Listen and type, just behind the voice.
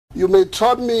You may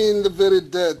trod me in the very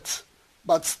dirt,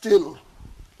 but still,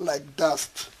 like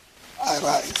dust, I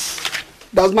rise.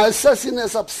 Does my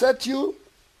sassiness upset you?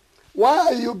 Why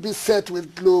are you beset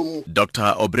with gloom?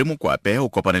 Dr. Mokwape o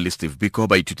kopane le Steve Biko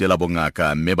ba ithutela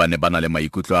bongaka mme ba ne ba na le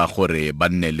maikutlo a gore ba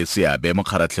nne le seabe mo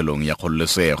kgaratlhelong ya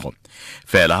kgololesego.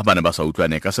 Fela ba ne ba sa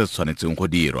utlwane ka se tshwanetseng go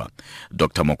dirwa.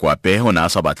 Dr. Mokwape o ne a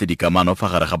sa batle dikamano fa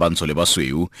gare ga bantsho le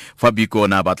basweu fa Biko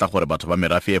na batla gore batho ba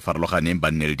merafe e farologaneng ba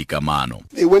nne le dikamano.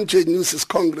 They went to a Unisas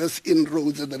Congress in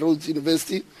Rhodes at the Rhodes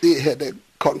University. They had a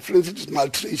conference, it was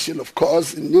multiracial of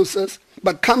course in Unisas,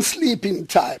 but come sleeping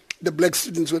time. The black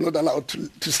students were not allowed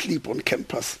to sleep on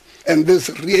campus. And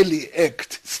this really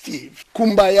irked Steve.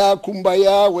 Kumbaya,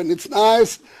 kumbaya, when it's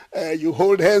nice, you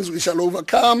hold hands, we shall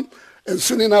overcome. And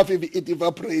soon enough it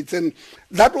evaporates, and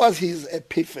that was his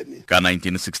epiphany. Ka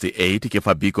 1968 ke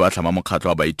fa Biko a tlhama mokgatlho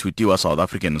wa baithuti wa South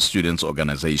African Students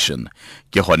Organization.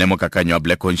 Ke gone mo kakanyo wa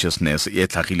Black Consiouness e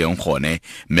tlhagileng gone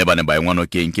mme ba ne ba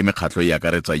engwanokeng ke mekgatlho e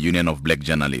akaretsa Union of Black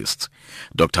Journalists.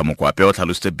 Dr. Mokwape o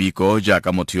tlhalositse Biko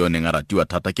jaaka motho yo neng a ratiwa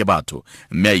thata ke batho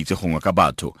mme a itse gongwe ka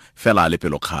batho fela a le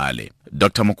pelo kgale.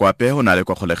 Dr. Mokwape o na le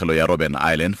kwa kgolegelo ya Robben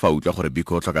Island fa utlwa gore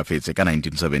Biko o tlhokafetse ka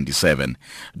 1977.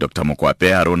 Dr.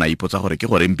 Mokwape a rona ipotsa gore ke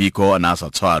gore Biko na sa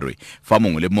tshwarwe fa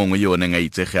mongwe le mongwe yo neng a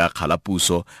itsege a kgala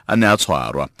puso a ne a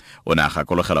tshwarwa. O ne a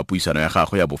gakologela puisano ya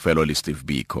gagwe ya bofelo le Steve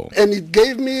Biko. And it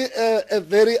gave me a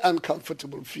very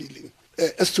uncomfortable feeling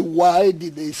as to why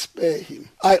did they spare him.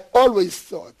 I always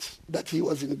thought that he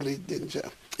was in great danger.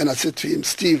 And I said to him,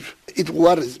 Steve, it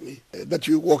worries me that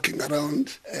you're walking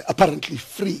around apparently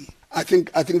free. I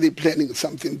think they're planning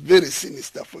something very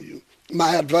sinister for you.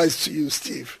 My advice to you,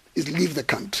 Steve, is leave the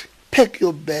country. Pack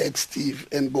your bag, Steve,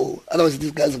 and go. Otherwise,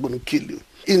 these guys are going to kill you.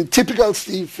 In typical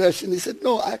Steve fashion, he said,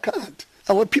 no, I can't.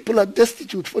 Our people are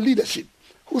destitute for leadership.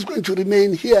 Who's going to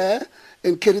remain here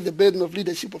and carry the burden of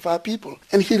leadership of our people?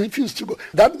 And he refused to go.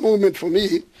 That moment for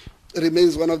me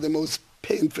remains one of the most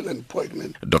painful and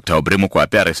poignant. Dr.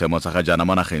 Mokwape a re se motsa ga jana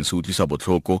mo nageng se utlwisa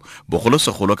botlhoko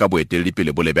bogolosegolo ka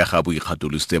boeteledipele bo lebega bo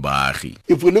ikgatolositse baagi.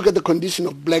 If we look at the condition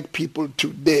of black people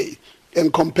today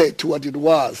and compare to what it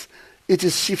was, it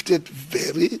has shifted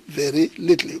very, very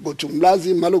little. You go to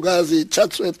Mlazi, Malugazi,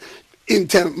 Chatsworth, in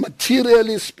terms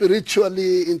materially,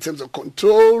 spiritually, in terms of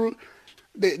control,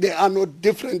 they are not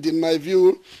different, in my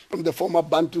view, from the former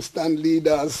Bantustan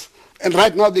leaders. And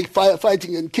right now they're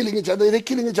fighting and killing each other. They're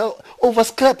killing each other over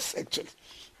scraps, actually.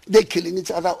 They're killing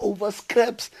each other over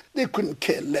scraps. They couldn't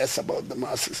care less about the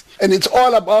masses. And it's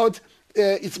all about,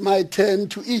 it's my turn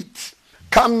to eat.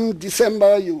 Come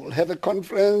December, you will have a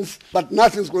conference, but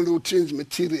nothing's going to change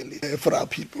materially for our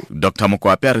people. Dr.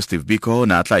 Mokwape a re Steve Biko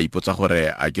na tla ipotsa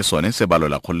gore a ke sone se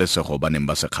balola kgololesego ba neng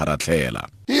ba se kgaratlhela.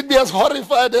 He'd be as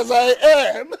horrified as I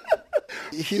am.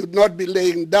 He would not be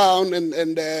laying down,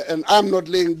 and I'm not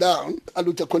laying down. A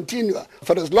luta continua.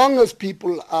 For as long as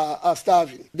people are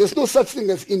starving, there's no such thing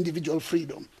as individual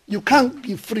freedom. You can't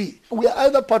be free. We are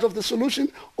either part of the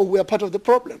solution or we are part of the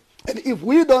problem. And if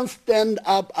we don't stand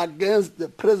up against the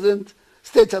present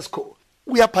status quo,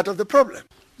 we are part of the problem.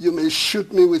 You may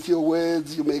shoot me with your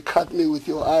words, you may cut me with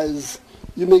your eyes,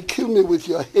 you may kill me with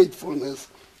your hatefulness,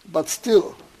 but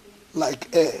still, like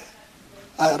air,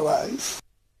 I rise.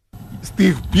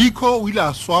 Steve Biko o ile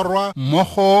a swarwa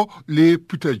mmogo le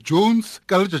Peter Jones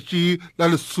ka letšatši la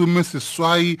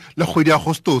 18 la kgwedi ya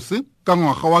Agostose ka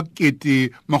ngwaga wa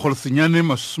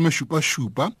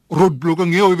 1977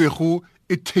 roadblockong eo e bego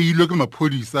e theilwe ke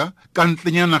maphodisa ka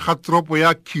ntlenyana ga toropo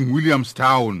ya King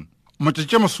Williamstown.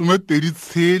 Matšatši a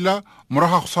 26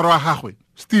 morago ga go swarwa gagwe,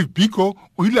 Steve Biko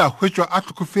o ile a hwetšwa a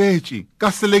tlhokofetše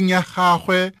ka seleng ya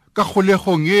gagwe ka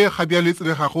kgolegong e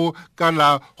gabialetsegago ka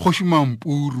la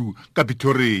Kgošimampuru ka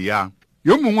Pretoria.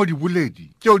 Yo mongwe diboledi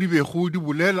tšeo di bego di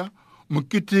bolela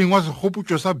moketeng wa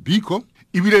segopotšo sa Biko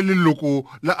ebile leloko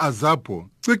la Azapo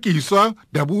Tswekiswa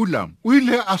Dabula o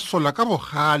ile a sola ka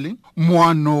bogale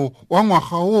moano wa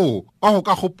ngwaga o wa go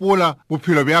ka gopola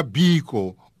bophelo bja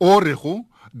Biko o rego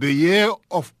the year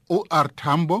of O.R.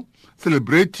 Tambo,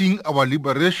 celebrating our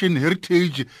liberation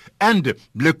heritage and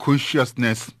black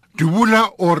consciousness. Dubula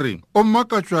ore o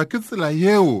makatswa ke tsela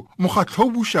yeo mokgatlho o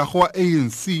bušago wa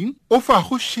ANC o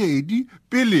fago shedi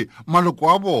pele maloko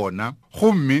a bona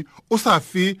gomme o sa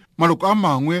fe maloko a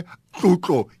mangwe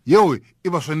tlotlo yeo e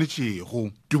ba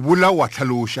swanetšego. Dubula wa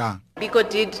tlhaloša. Biko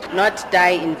did not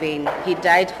die in vain. He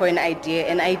died for an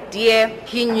idea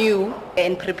he knew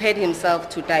and prepared himself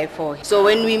to die for. So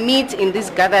when we meet in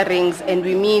these gatherings and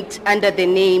we meet under the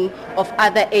name of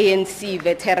other ANC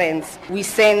veterans, we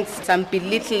sense some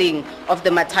belittling of the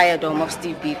martyrdom of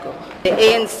Steve Biko. The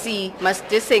ANC must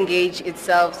disengage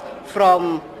itself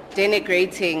from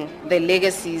denigrating the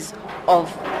legacies of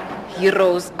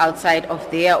heroes outside of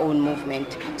their own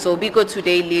movement. So Biko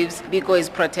today lives, Biko is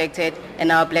protected,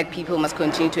 and our black people must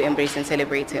continue to embrace and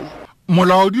celebrate him.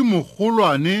 Molaodi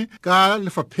mogolwane ka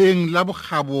lefapheng la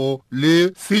bogabo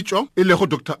le setso e le go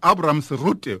Dr. Abraham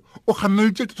Serute o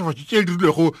gameletse tatofatso tse di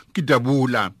dirilego ke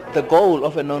Dabula. The goal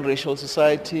of a non-racial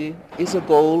society is a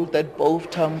goal that both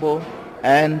Tambo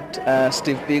and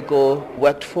Steve Biko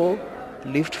worked for,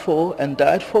 lived for, and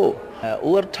died for.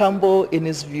 Uwer Tambo, in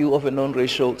his view of a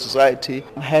non-racial society,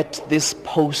 had this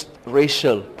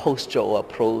post-racial, post-Jawa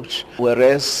approach,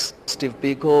 whereas Steve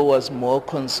Biko was more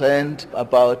concerned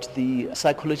about the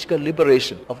psychological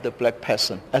liberation of the black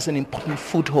person as an important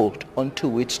foothold onto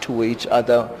which to wage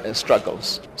other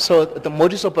struggles. So the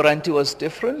modus operandi was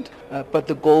different, but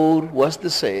the goal was the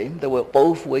same. They were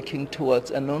both working towards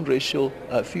a non-racial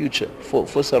future for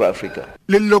South Africa.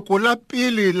 Leloko la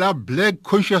pele la Black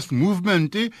Conscious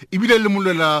Movement ibile le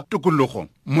molela tokologo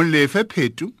molefe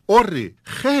phetu ore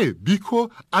ge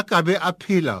Biko a ka be a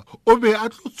phela o be a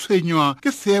tlo tshwenywa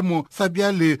ke seemo sa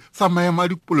bjale sa maemo a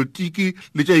dipolitiki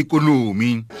le tša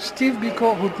ikonomi. Steve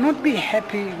Biko would not be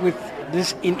happy with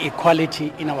this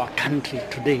inequality in our country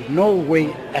today. No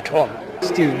way at all.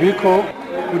 Steve Biko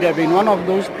would have been one of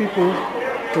those people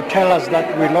to tell us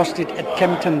that we lost it at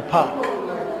Kempton Park.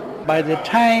 By the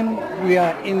time we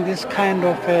are in this kind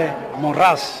of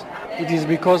morass, it is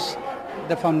because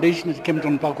the foundation at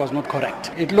Kempton Park was not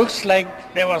correct. It looks like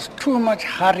there was too much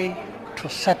hurry to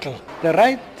settle. The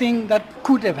right thing that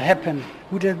could have happened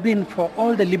would have been for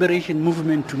all the liberation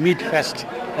movement to meet first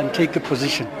and take a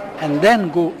position and then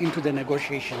go into the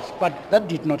negotiations. But that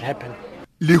did not happen.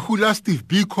 Lehula Steve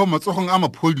Biko matsogong a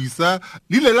maphodisa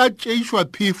le la tšeišwa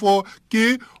phefo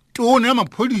ke tone ya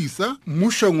maphodisa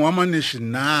mmušong wa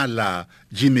manationala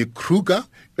Jimmy Kruger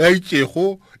ya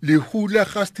itšego lehula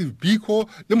ga Steve Biko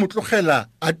le motlogela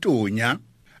a tonya.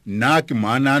 Nna ke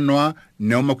Maananwa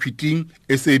Neo Makwiting,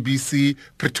 SABC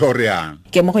Pretoria.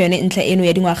 Ke mo go yone ntlha eno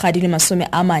ya dingwaga di le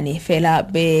 40 fela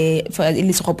be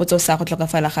le segopotso sa go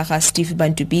tlhokafala ga Steve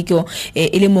Bantu Biko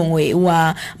e le mongwe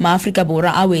wa maAfrika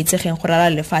Borwa a wetsegeng go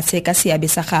rala lefatshe ka seabe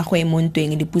sa gagwe mo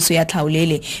ntweng le puso ya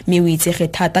tlhaolele mme o itsege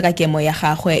thata ka kemo ya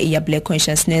gagwe ya Black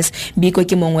Consiouness. Biko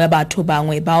ke mongwe wa batho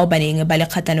bangwe bao ba neng ba le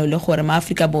kgatano le gore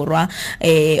maAfrika Borwa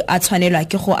a tshwanelwa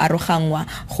ke go arogangwa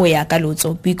go ya ka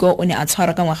lotso. Biko o ne a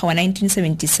tshwarwa ka ngwaga wa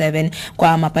 1977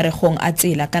 kwa maparegong a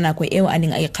tsela ka nako eo a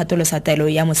neng a ikgatolosa taelo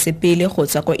ya mosepele go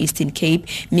tswa kwa Eastern Cape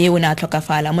mme o ne a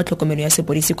tlhokafala mo tlhokomelo ya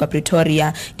sepodisi kwa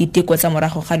Pretoria. Diteko tsa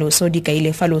morago ga loso di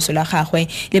kaile fa loso la gagwe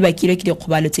le bakilwe ke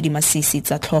dikgobalo tse di masisi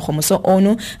tsa tlhogo. Moso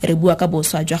ono re bua ka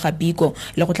boswa jwa ga Biko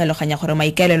le go tlhaloganya gore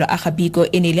maikaelelo a ga Biko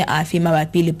e ne le afi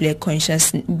mabapi le Black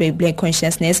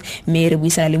Consiouness mme re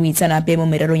buisana le moitseanape mo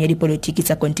mererong ya dipolitiki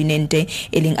tsa kontinente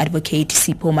eleng Advocate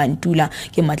Sipho Mantula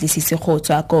ke mmatlisisi go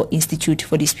tswa ko Insitute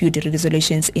for Dispute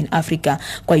Resolutions in Africa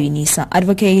kwa Unisa.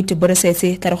 Advocate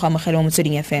Borestese tla re go amogela mo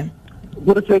Motsweding FM.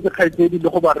 Borestese khaitsedi le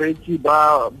go bareki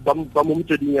ba mo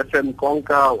Motsweding FM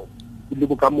konka le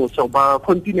bokamoso ba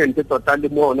kontinente tota le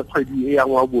mo ne kgwedi e ya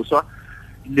ngwa boswa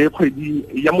le kgwedi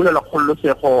ya molela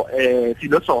kgololosego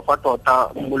filosofa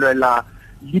tota molela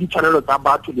le ditshwanelo tsa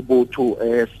batho le botho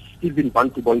Stephen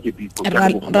Bantu Biko.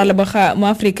 Ra leboga mo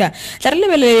Africa. Tla re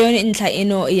lebelele yone ntlha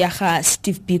eno ya ga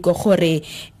Steve Biko gore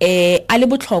a le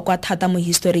botlhokwa thata mo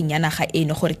historing ya naga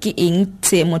eno gore ke eng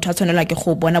se motho a tshwanelwa ke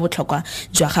go bona botlhokwa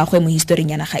jwa gagwe mo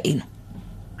historing ya naga eno.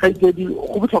 Khaitsedi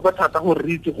go botlhokwa thata gore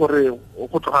re itse gore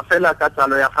go tloga fela ka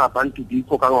tsalo ya ga Bantu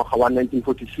Biko ka ngwaga wa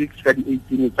 1946 ka di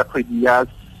 18 tsa kgwedi ya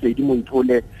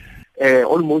Sedimonthole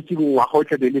almost ngwaga o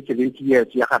tlebe le 70 years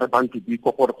ya ga Bantu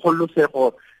Biko gore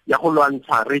kgololosego ya go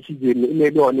lwantsha racism e ne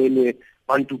le one le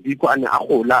Bantu Biko a ne a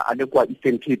gola a le kwa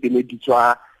Eastern Cape ne di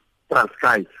tswa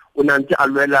Transkei o nantse a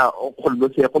lwela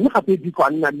kgololosego mme gape Biko a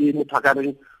nna le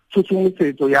mothakareng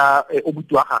tshosometso ya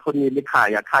obuti wa gagwe ne le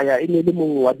Khaya e ne le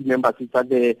mongwe wa di-members tsa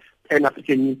the Pan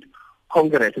African Youth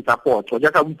Congress tsa potso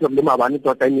jaaka butse le mabane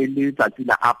tota ne le tsatsi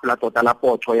la apla tota la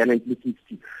potso ya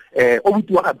 1960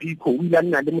 obuti wa ga Biko o ile a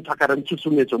nna le mothakareng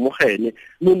tshosometso mo gene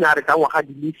mme na re ka ngwaga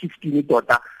di le 15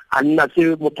 tota a nna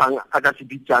se mothang a ka se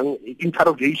bitsang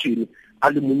interrogation a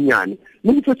le monnyane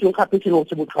mme le tsetseng gape se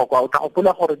se botlhokwa o tla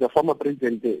gopola gore the former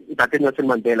president Nelson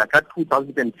Mandela ka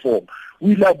 2004 o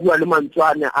ile a bua le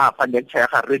mantswane a fa lecture ya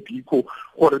ga Biko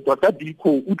gore tota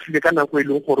Biko o tlile ka nako e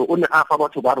leng gore o ne a fa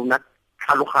batho ba rona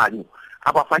tlhaloganyo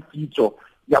a ba fa kitso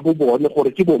ya bo bone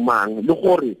gore ke bo mang le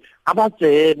gore a ba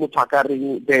tseye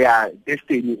mothakareng their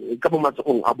destiny ka bo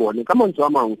matsogong a bone ka mantswe a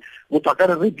mangwe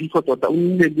mothakareng Biko tota o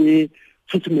nnile le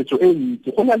tshosometso e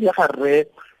ntsi go na le ga re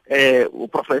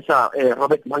Professor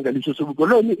Robert Seboko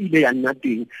le ile ya nna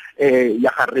teng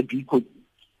ya ga Biko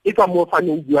e ka mo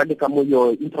faneng bua le ka mo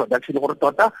yo introduction gore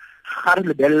tota ga re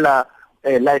lebella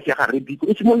life ya ga Biko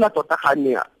e simolla tota ga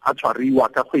ne a tshwariwa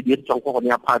ka kgwedi e tswang go gone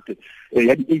ya Phatwe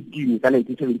ya di 18 ka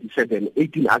 1977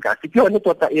 18 August ke yone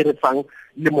tota e re fang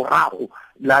le morago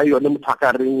la yone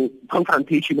mothakareng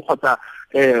confrontation kgotsa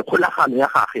kgolagano ya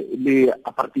gage le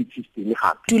apartheid system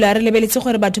gape tula re lebeletse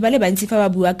gore batho ba le bantsi fa ba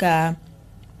bua ka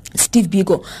Steve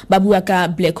Biko ba bua ka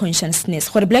Black Consiouness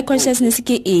gore Black Consiouness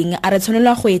ke eng a re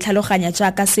tshwanelwa go e tlhaloganya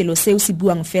jaaka selo seo se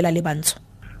buang fela le bantsho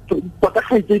tota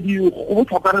gaetse di go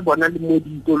botlhokwa re bona le mo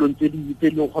dikolong tse di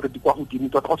leng gore di kwa godimo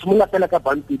tota go simolola fela ka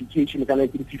Bantu education ka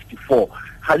 1954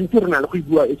 gantsi re na le go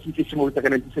bua e se simolola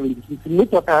ka 1976 mme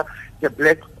tota the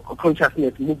Black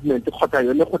Consiouness movement kgotsa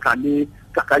yone go tla le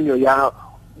kakanyo ya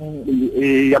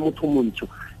motho montsho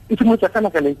e simolola fela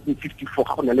ka 1954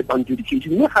 ga go na le Bantu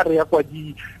education mme ga re ya kwa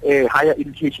di higher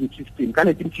education system ka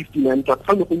 1959 tota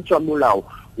fa go ntse molao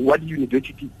wa di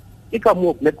university e ka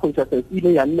mo Black Consiouness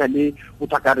ile ya nna le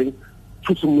bothakareng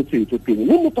tsosomotsetso teng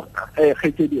mme motho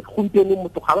gaetsedi gompieno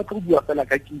motho ga ba tlo bua fela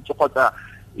ka kitso kgotsa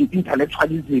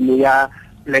intellectualism ya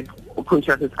Black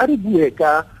Consiouness a re bue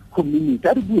ka community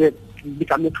a re bue le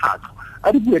ka mekgatlho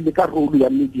a re bue le ka role ya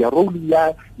media role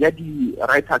ya di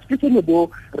writers ke tsene bo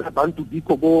re Bantu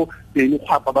Biko bo beng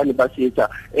kgwapa ba ne ba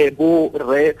setsa bo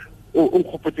re o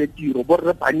khopotse tiro bo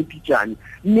re bani pitjane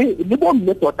mme le bo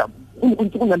mme tota go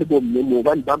ntse go na le bo mme mo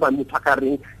ba ba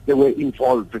mothakareng they were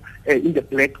involved in the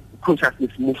Black Consiouness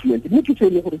movement mme ke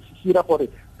tsene gore se hira gore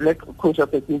Black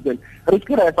Consiouness movement re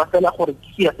skira ya fela gore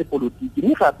ke ya se politiki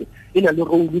mme gape ina le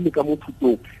role le ka mo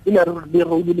thutong ina le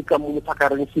role le ka mo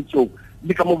mothakareng setsong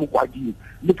le ka mo bokwading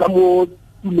le ka mo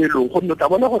tumelong go nna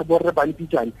bona gore bo re bani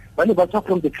pitjane ba ne ba tswa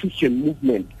from the Christian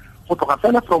movement go tloga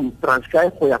fela from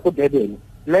Transkei go ya go Durban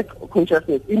Black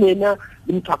Consiouness inena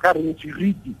le mothakareng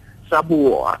seriti sa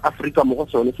bo Afrika mo go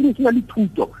sone se ne le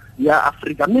thuto ya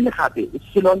Afrika mme le gape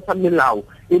se lontsha melao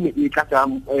e ne e ka ka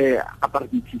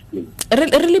apartheid system re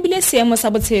lebile seemo sa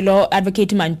botshelo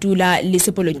Advocate Mantula le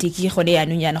sepolitiki gone ya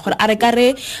nonyana gore a re ka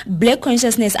re Black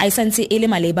Consiouness a isantse e le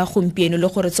maleba gompieno le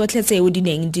gore tsotlhe tseo di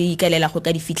neng di ikalela go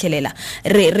ka di fitlhelela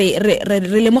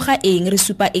re lemoga eng re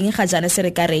supa eng ga jana se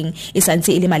re ka reng e santse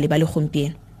e le maleba le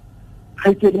gompieno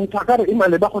gaetse mothakare e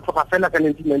maleba go tloga fela ka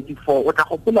 1994 o tla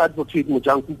gopola Advocate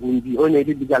Mojanku Bundi o ne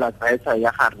le legal advisor ya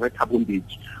ga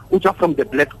Thabo-Mbeki o tswa from the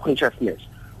Black Consiouness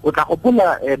o tla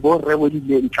gopola bo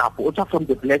Rewelile Ntlhapo o tswa from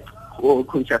the Black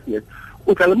Consiouness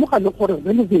o tla lemoga le gore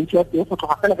relevance ya teng go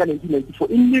tloga fela ka 1994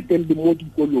 e le teng le mo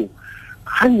dikolong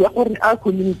gang ya gore a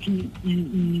community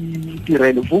e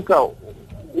direle buka o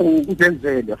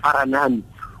zenzele faranani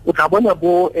o tla bona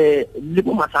bo le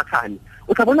bo Masakhane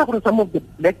o tla bona gore some of the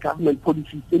black government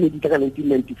policies in the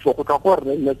 1994 go tla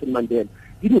gore Nelson Mandela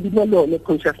di ne di na le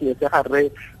consciousness ya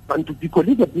gare Bantu Biko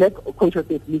le the Black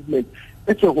Consiouness movement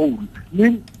it's a whole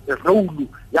le role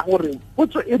ya gore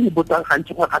potso e re botang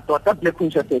gantsi gore a tota Black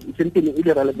Consiouness e senteng e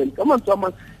le relevant ka mantswe a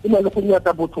mang e na le go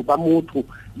nyata botho ba motho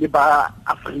le ba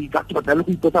Afrika tota le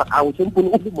go ipotsa a o sempone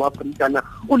o le mo Afrika na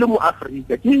o le mo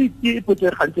Afrika ke potso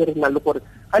e gantsi re na le gore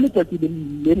ga le tsatsi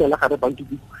le ne la gare Bantu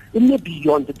Biko e nne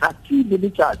beyond tsatsi le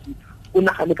letsatsi o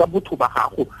nagane ka botho ba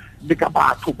gago le ka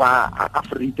batho ba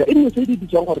Afrika e nne se di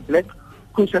bitsang gore Black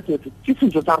Consiouness ke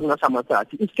setso tsa rona sa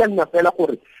matsatsi e se nna fela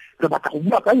gore re batla go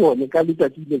bua ka yone ka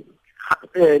letsatsi le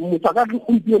mothakare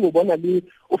gompieno bona le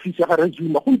office ya ga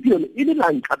Zuma gompieno e le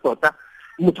lantlha tota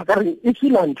mothakare e se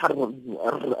lantlha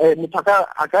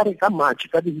mothaka a ka re ka March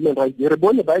ka di human rights re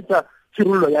bone ba etsa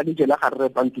tshirolo ya lejela ga re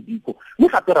Bantu Biko mme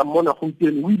gape ra mmona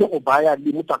gompieno o ile go baya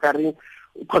le mothakare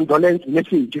condolence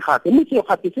message gape mme se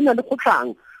gape se na le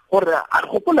kgotlang gore a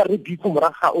gopola re Biko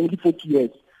moraga only 40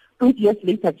 years 20 years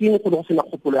later ke go go sena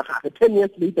gopolo ya gagwe 10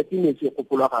 years later ke ne se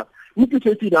gopolo ya gagwe mme ke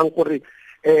se dirang gore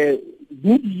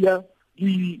media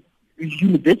di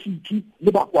university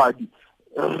le bakwadi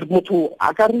motho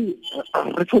a ka re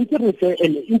tshwanetse re fe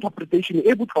an interpretation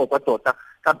e botlhokwa tota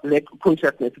ka Black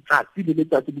Consiouness tsatsi le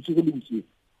letsatsi bosigo le bosigo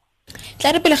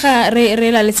tla re pele ga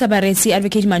re la letsa baretsi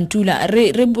Advocate Mantula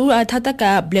re bua thata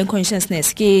ka Black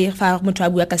Consiouness ke fa motho a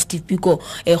bua ka Steve Biko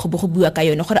go bua ka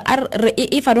yone gore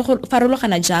e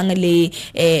farologana jang le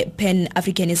Pan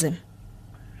Africanism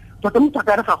tota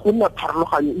mothakare ga gona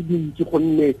pharologanyo e dintsi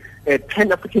gonne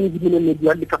Pan Africanism ne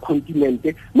bua le ka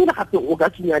kontinente mme le gape o ka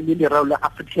tsenya le lerao la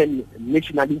African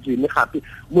nationalism gape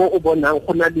mo o bonang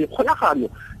go na le kgolagano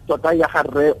tota ya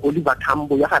gare Oliver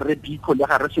Tambo ya gare Biko le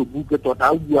gare Seboko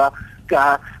tota a bua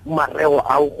ka mareo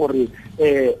ao gore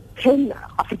Pan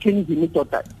Africanism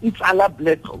tota it's ala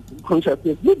Black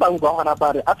Consiouness le bang ba gona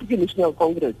ba re African National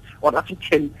Congress or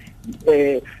African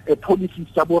policies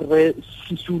tsa borre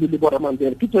Sisulu le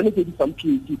Boramandela ke tsone tse di fang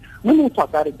PhD mo mo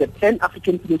tsakare the 10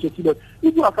 African philosophies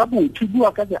di bua ka botho, di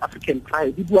bua ka the African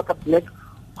pride, di bua ka Black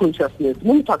Consiouness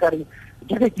mo mo tsakare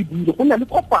jaaka ke buile go na le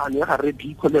kopano ya gare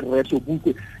Biko le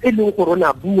Seboko e leng gore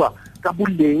na bua ka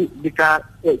boleng le ka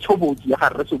tshobotsi ya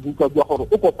gare Seboko bua gore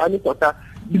o kopane tota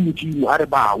le modimo a re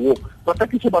bawo tota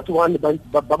ke se batho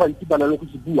ba bantsi ba nang go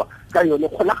se bua ka yone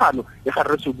kgolagano ya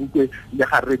gare Seboko le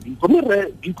gare Biko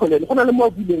mme Biko le go na le mo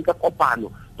buleng ka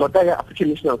kopano tota ya African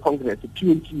National Congress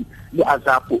PNC le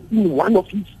AZAPO in one of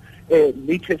his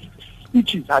latest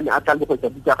speeches a tla le go tsa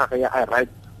buka ga ya I write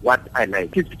what I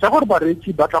like. Ke tsa gore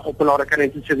baretsi ba tla gopola gore ka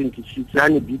 1976 ya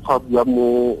ne Biko bua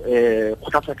mo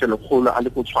kgotlatshekelo kgolo a le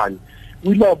go tshwane o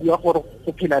ile a bua gore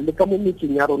go phela le ka mo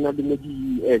metseng ya rona le mo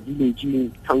di-village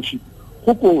township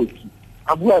go kotsi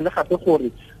a bua le gape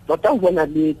gore tota o bona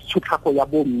le tshotlhago ya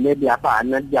bomme le ya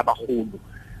bana le ya bagolo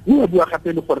mme a bua gape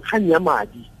le gore kgang ya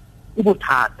madi e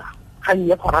bothata kgang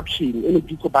ya corruption e ne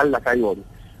Biko ba lla ka yone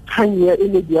kgang ya e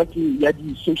ne bua ke ya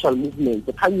di-social movement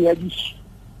kgang ya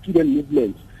di-student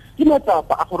movement ke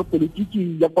matsapa a gore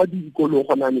politiki ya kwa diikolong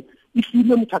go nane e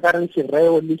file mothakareng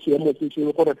sereo le seemo se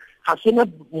sengwe gore ga sena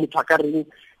mothakareng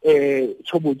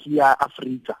tshobotsi ya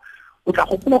Afrika o tla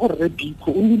gopola gore re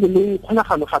Biko o nnile le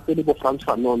kgonagano gape le bo France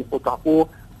Fanon go tla go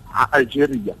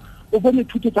Algeria o bone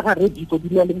thuto tsa gare Biko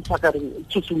di na le mothakareng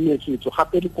tshosometso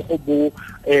gape le go bo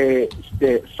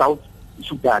South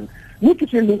Sudan mme ke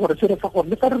se leng gore se re fa gore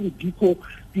le ka re Biko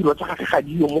tiro tsa gage ga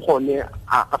dio mo gone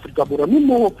a Afrika Borwa mme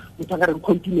mo mothakareng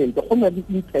kontinente go na le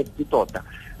impact tota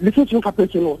le se sengwe gape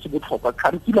se se botlhokwa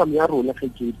curriculum ya rona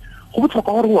kgekedi go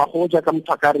botlhokwa gore ngwago jaaka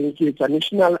mothakareng ke etsa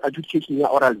national education ya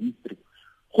oral history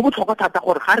go botlhokwa thata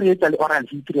gore ga re etsa le oral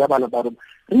history ya bana ba rona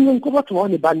re neng go batho ba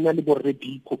ne ba nna le borre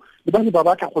Biko le bane ba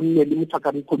batla go nne le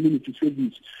mothakareng community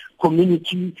service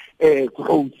community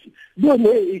growth le yone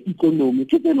economy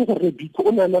ke tse le gore Biko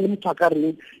o na le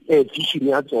mothakareng vision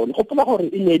ya tsone go pela gore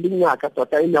e ne le ngaka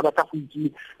tota e ne ba tla go itse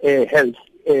health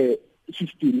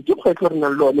system ke kgwetlho re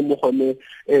nang le one mo gone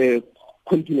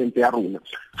kontinente ya rona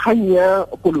kgang ya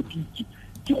politiki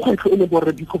ke kgwetlho e le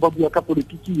borre Biko ba bua ka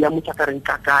politiki ya mothakareng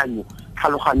kakanyo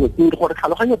tlhaloganyo pele gore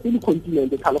tlhaloganya pele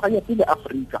kontinente tlhaloganya pele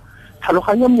Afrika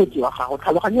tlhaloganya motse wa gago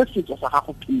tlhaloganya setso sa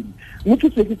gago pele mme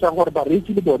ke se ke tsa gore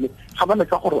baretsi le bone ga ba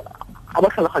leka gore a ba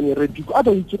tlhaloganye re Biko a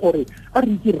ba itse gore a re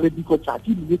itse re Biko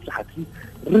tsatsi le tsatsi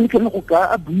re ke le go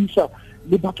ka buisa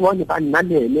le batho ba ne ba nna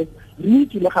lele re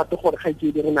itse le gape gore ga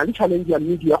itse re na le challenge ya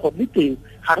media gore le teng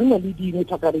ga re na le di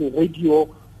mothakareng radio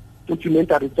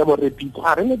documentary tsa borre Biko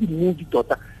ga re na di movie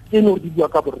tota e no di bua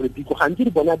ka borre Biko ga ntse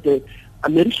re bona the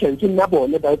Americans nna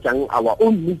bone ba etsang our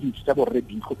own movies tsa borre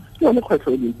Biko ke yone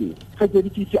kgwetlho e leng teng ga ke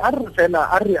ditse a re fela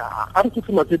a re ke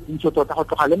tsema tse ditso tota go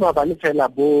tloga le mabane fela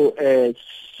bo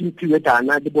Insitute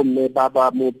le bomme ba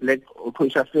mo Black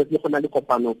Consiouness le gona le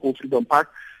kopano ko Freedom Park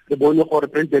re bone gore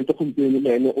president go ntse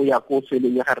le ene o ya ko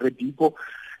feleng ya gare Biko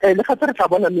le gape re tla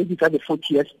bona maybe ka the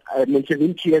 40 years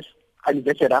 70 years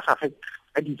anniversary a gage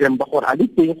a December gore a le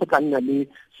teng go tla nna le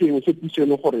sengwe se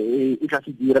puiseno gore e tla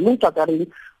se dira mme tsakareng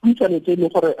puisano tse le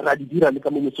gore ra di dira le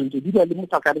ka mo mosong tse di le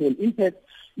motsakareng impact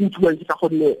influence ka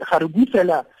gonne ga re bui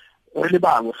fela re le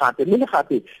bangwe gape mme le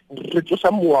gape re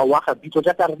tsosa mowa wa ga Biko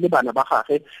jaaka re le bana ba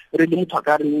gage re le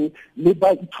mothakareng le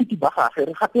ba ithuti ba gage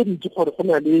re gape re itse gore go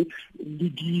na le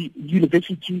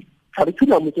di-university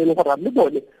curriculum tse le gore le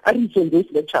bone a re itseng those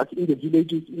lectures in the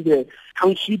villages in the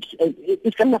townships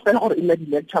e ka nna fela gore e nna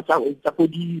di-lecture tsa ko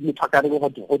di mothakareng go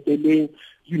hoteleng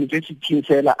university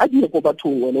fela a die ko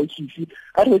bathong wena o tsisi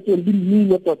a re etse le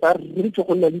mmino tota re tse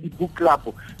go nna le di-book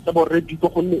club tsa borre Biko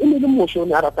gonne e ne le mosho o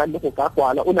ne a rata le go ka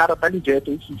kwala o ne a rata le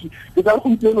jeto o tsisi ke ka go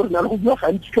ntse re na le go bua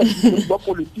gantsi ka ba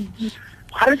politiki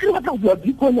ga re ke batla go bua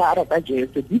Biko ne a rata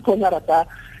jeto Biko ne a rata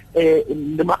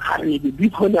le makgarebe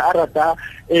Biko ne a rata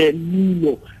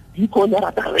mmino Biko ne a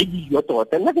rata radio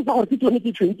tota nna ke tsa gore ke tsone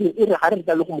ke tshwentse e re ga re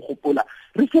tla le go mogopola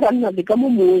re se ra nna le ka mo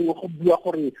mongwe go bua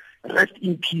gore rest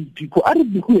in peace Biko a re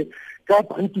bue ka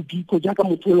Bantu Biko jaaka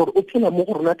motho le gore o phela mo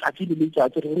go rona tlhatsi le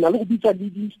letsatsi re na le go bitsa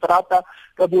le di-strata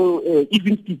ka bo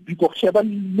even Steve Biko go sheba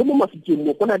le mo mafikeng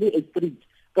mo go na le street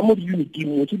ka mo di-unity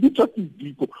mo se bitsa Steve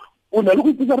Biko o na le go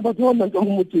itse gore batho ba nang ka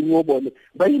mo motseng o bone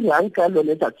ba irang ka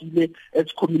lone tsatsi le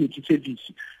as community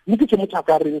service mme ke se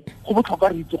mothakareng go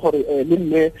botlhokwa re itse gore le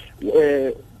mme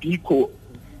Biko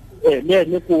le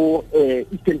ene ko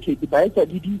Eastern Cape ba etsa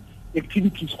le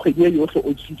di-activities kgwedi yotlhe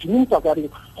o tsitse mme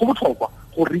mothakareng go botlhokwa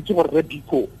go re itse gore re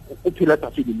Biko o phela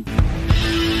tsatsi le